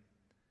them.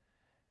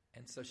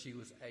 And so she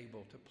was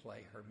able to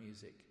play her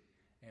music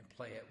and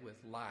play it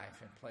with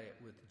life and play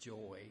it with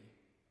joy.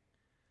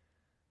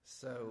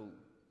 So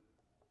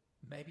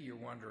maybe you're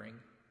wondering,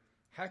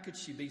 how could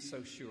she be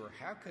so sure?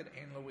 How could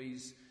Anne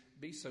Louise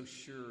be so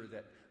sure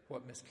that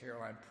what Miss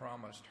Caroline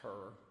promised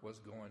her was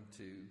going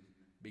to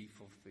be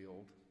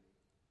fulfilled?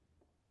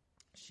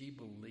 She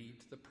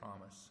believed the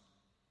promise.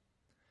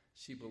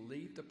 She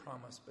believed the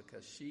promise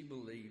because she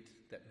believed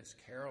that Miss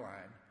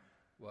Caroline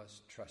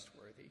was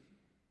trustworthy.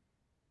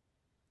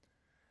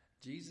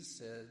 Jesus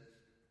said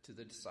to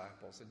the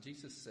disciples, and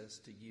Jesus says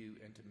to you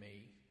and to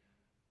me,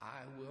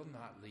 "I will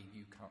not leave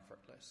you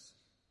comfortless.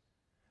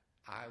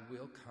 I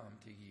will come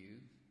to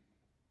you."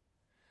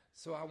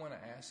 So I want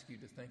to ask you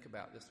to think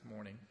about this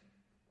morning,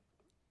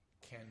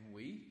 can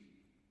we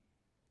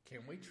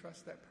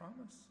trust that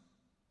promise?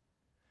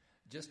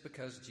 Just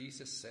because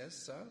Jesus says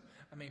so?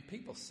 I mean,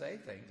 people say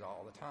things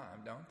all the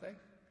time, don't they?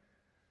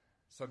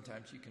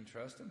 Sometimes you can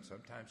trust them,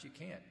 sometimes you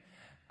can't.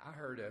 I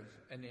heard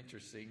an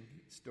interesting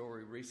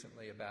story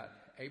recently about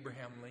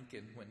Abraham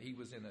Lincoln when he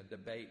was in a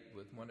debate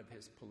with one of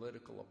his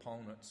political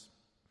opponents.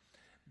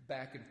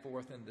 Back and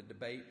forth in the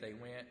debate they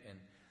went, and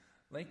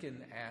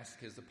Lincoln asked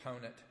his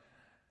opponent,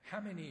 "How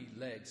many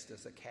legs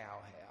does a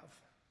cow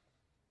have?"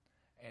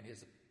 And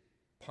his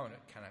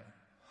opponent kind of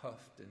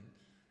huffed and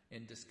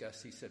in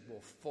disgust. He said,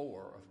 "Well,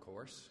 4, of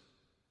course."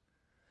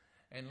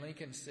 And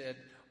Lincoln said,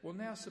 "Well,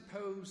 now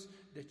suppose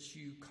that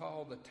you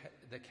call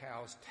the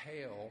cow's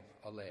tail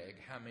a leg.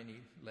 How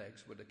many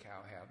legs would a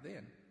cow have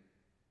then?"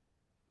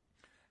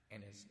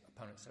 And his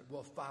opponent said,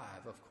 "Well,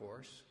 5, of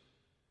course."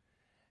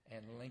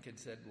 And Lincoln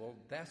said, "Well,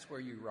 that's where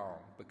you're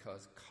wrong,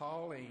 because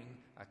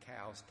calling a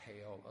cow's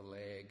tail a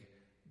leg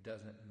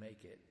doesn't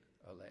make it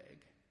a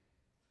leg."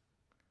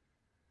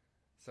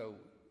 So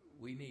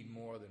we need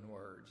more than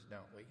words,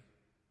 don't we?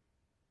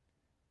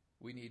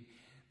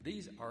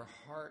 These are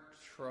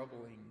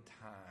heart-troubling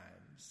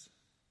times.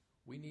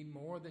 We need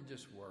more than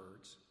just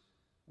words.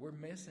 We're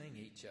missing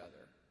each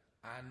other.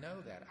 I know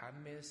that. I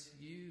miss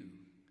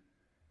you.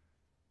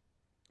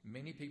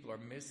 Many people are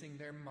missing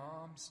their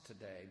moms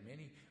today.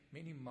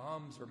 Many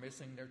moms are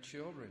missing their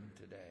children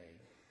today.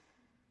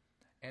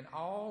 And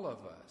all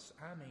of us,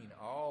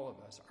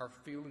 are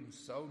feeling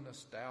so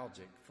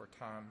nostalgic for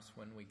times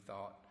when we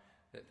thought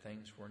that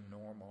things were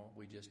normal,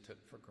 we just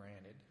took for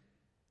granted.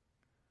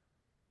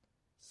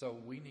 So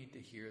we need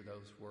to hear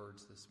those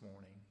words this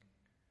morning.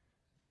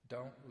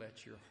 Don't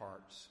let your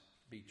hearts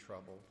be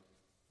troubled.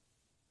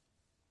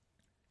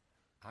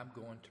 I'm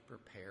going to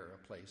prepare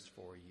a place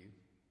for you.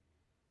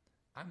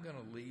 I'm going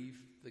to leave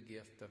the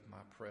gift of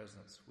my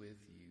presence with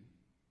you.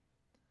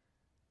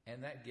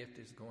 And that gift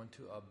is going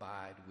to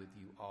abide with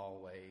you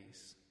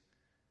always.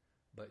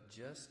 But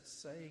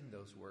just saying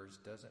those words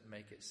doesn't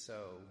make it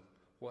so.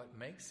 What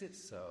makes it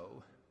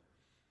so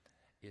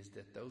is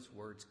that those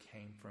words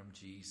came from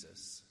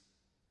Jesus,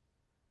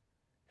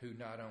 who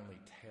not only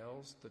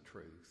tells the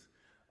truth,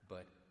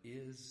 but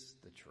is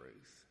the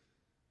truth.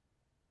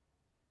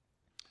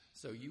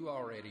 So you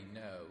already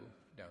know,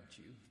 don't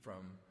you,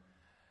 from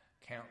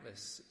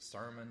countless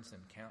sermons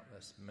and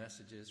countless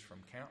messages from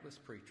countless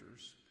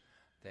preachers,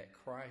 that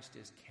Christ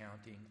is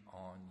counting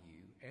on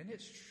you. And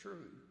it's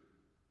true.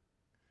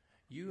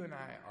 You and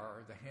I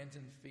are the hands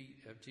and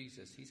feet of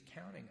Jesus. He's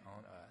counting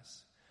on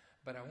us.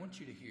 But I want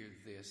you to hear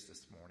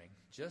this morning.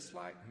 Just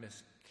like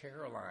Miss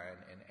Caroline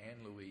and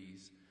Anne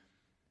Louise,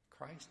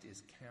 Christ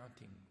is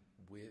counting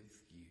with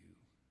you.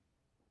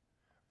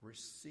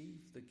 Receive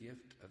the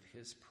gift of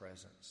his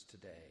presence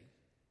today.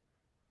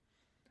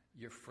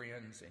 Your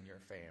friends and your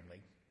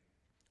family,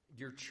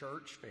 your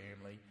church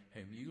family,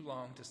 whom you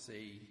long to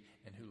see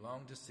and who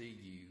long to see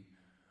you,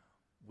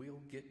 will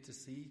get to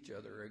see each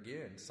other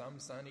again some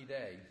sunny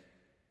day.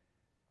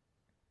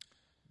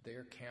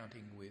 They're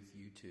counting with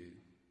you too.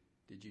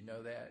 Did you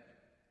know that?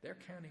 They're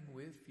counting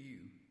with you.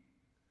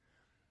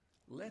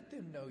 Let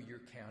them know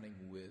you're counting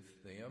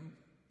with them.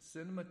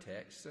 Send them a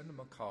text, send them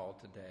a call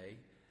today.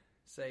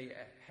 Say,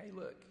 hey,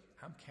 look,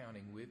 I'm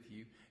counting with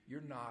you.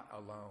 You're not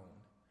alone.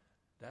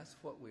 That's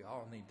what we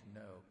all need to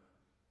know.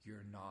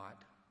 You're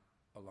not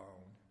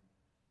alone.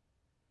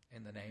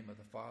 In the name of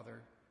the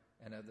Father,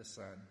 and of the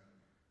Son,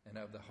 and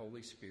of the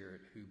Holy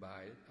Spirit, who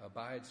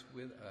abides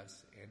with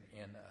us and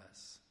in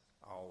us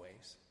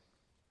always.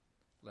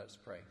 Let's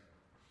pray.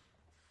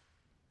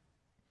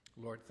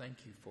 Lord,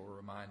 thank you for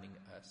reminding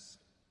us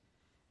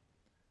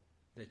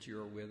that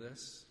you're with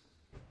us.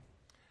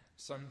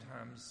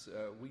 Sometimes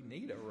we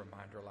need a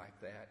reminder like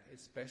that,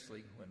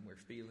 especially when we're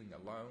feeling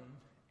alone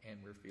and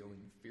we're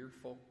feeling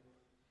fearful.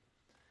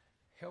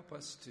 Help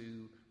us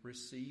to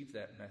receive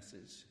that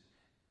message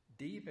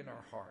deep in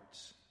our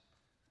hearts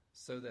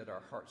so that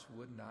our hearts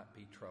would not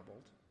be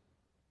troubled.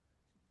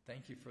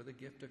 Thank you for the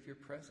gift of your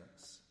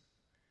presence.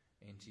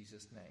 In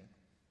Jesus' name,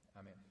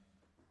 amen.